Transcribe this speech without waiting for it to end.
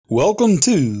Welcome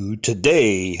to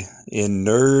Today in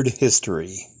Nerd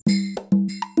History.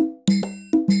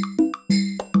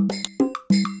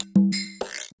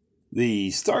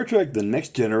 The Star Trek The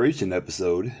Next Generation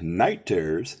episode, Night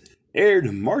Terrors,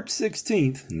 aired March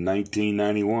 16th,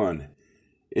 1991.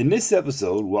 In this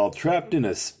episode, while trapped in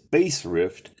a space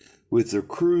rift with the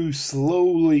crew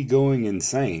slowly going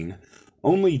insane,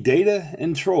 only Data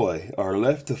and Troy are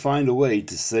left to find a way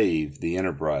to save the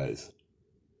Enterprise.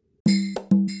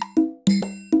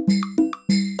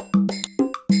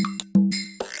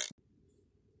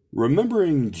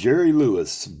 Remembering Jerry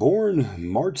Lewis, born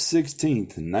March 16,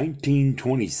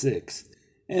 1926,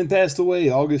 and passed away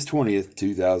August 20th,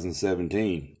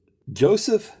 2017.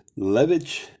 Joseph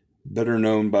Levitch, better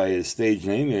known by his stage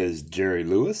name as Jerry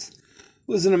Lewis,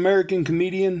 was an American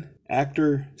comedian,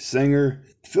 actor, singer,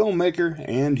 filmmaker,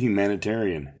 and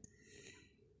humanitarian.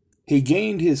 He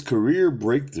gained his career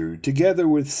breakthrough together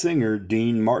with singer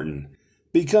Dean Martin,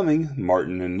 becoming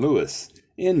Martin and Lewis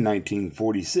in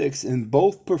 1946, and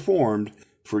both performed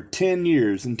for 10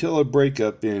 years until a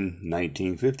breakup in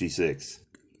 1956.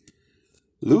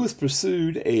 Lewis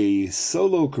pursued a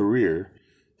solo career,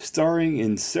 starring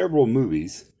in several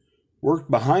movies,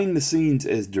 worked behind the scenes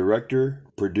as director,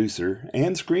 producer,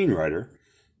 and screenwriter,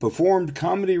 performed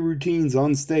comedy routines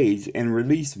on stage, and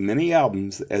released many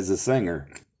albums as a singer.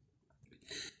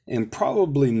 And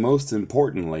probably most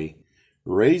importantly,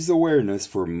 raised awareness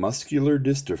for muscular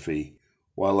dystrophy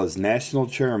while as national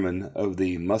chairman of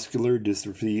the Muscular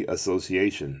Dystrophy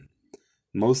Association.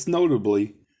 Most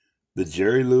notably, the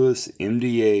Jerry Lewis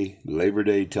MDA Labor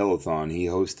Day Telethon he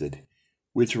hosted,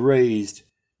 which raised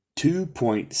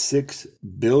 $2.6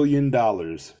 billion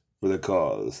for the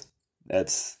cause.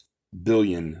 That's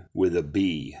billion with a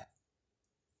B.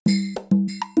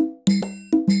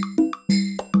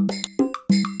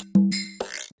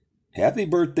 Happy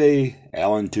birthday,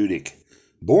 Alan Tudyk.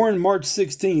 Born March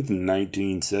 16,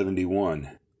 1971.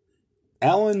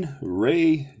 Alan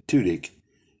Ray Tudyk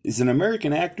is an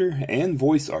American actor and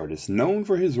voice artist known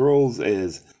for his roles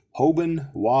as Hoban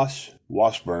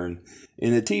Washburn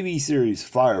in the TV series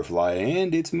Firefly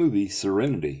and its movie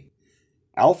Serenity,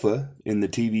 Alpha in the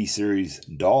TV series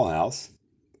Dollhouse,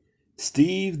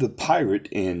 Steve the Pirate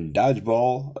in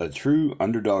Dodgeball, A True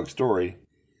Underdog Story,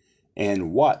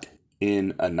 and Watt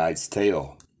in A Knight's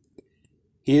Tale.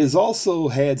 He has also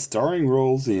had starring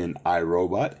roles in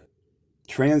iRobot,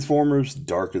 Transformers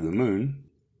Dark of the Moon,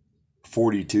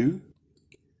 42,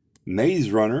 Maze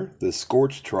Runner The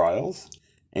Scorched Trials,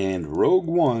 and Rogue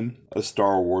One, A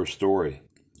Star Wars Story.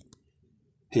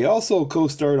 He also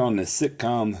co-starred on the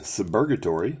sitcom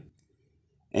Suburgatory,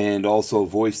 and also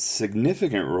voiced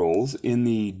significant roles in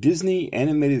the Disney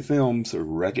animated films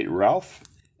Wreck-It Ralph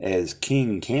as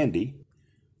King Candy,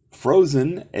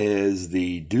 Frozen as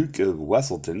the Duke of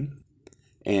Wesselton,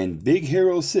 and Big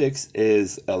Hero 6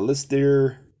 as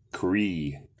Alistair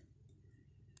Cree.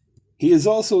 He is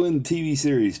also in the TV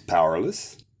series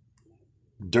Powerless,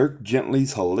 Dirk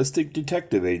Gently's Holistic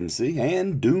Detective Agency,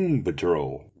 and Doom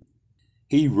Patrol.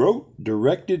 He wrote,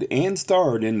 directed, and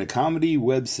starred in the comedy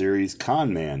web series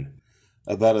Con Man,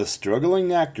 about a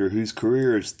struggling actor whose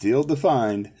career is still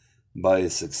defined by a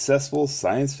successful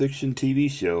science fiction TV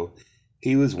show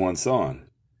he was once on,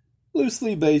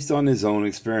 loosely based on his own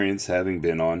experience having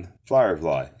been on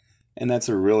Firefly. And that's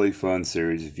a really fun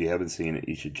series. If you haven't seen it,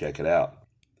 you should check it out.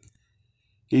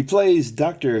 He plays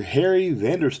Dr. Harry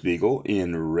Vanderspiegel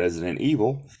in Resident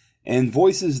Evil and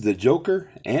voices the Joker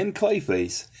and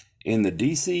Clayface in the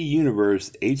DC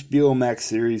Universe HBO Max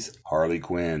series Harley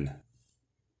Quinn.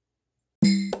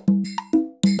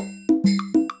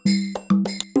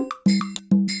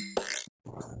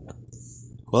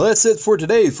 Well, that's it for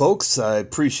today, folks. I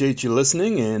appreciate you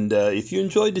listening, and if you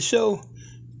enjoyed the show,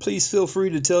 please feel free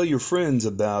to tell your friends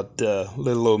about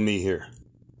little old me here.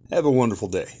 Have a wonderful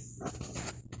day.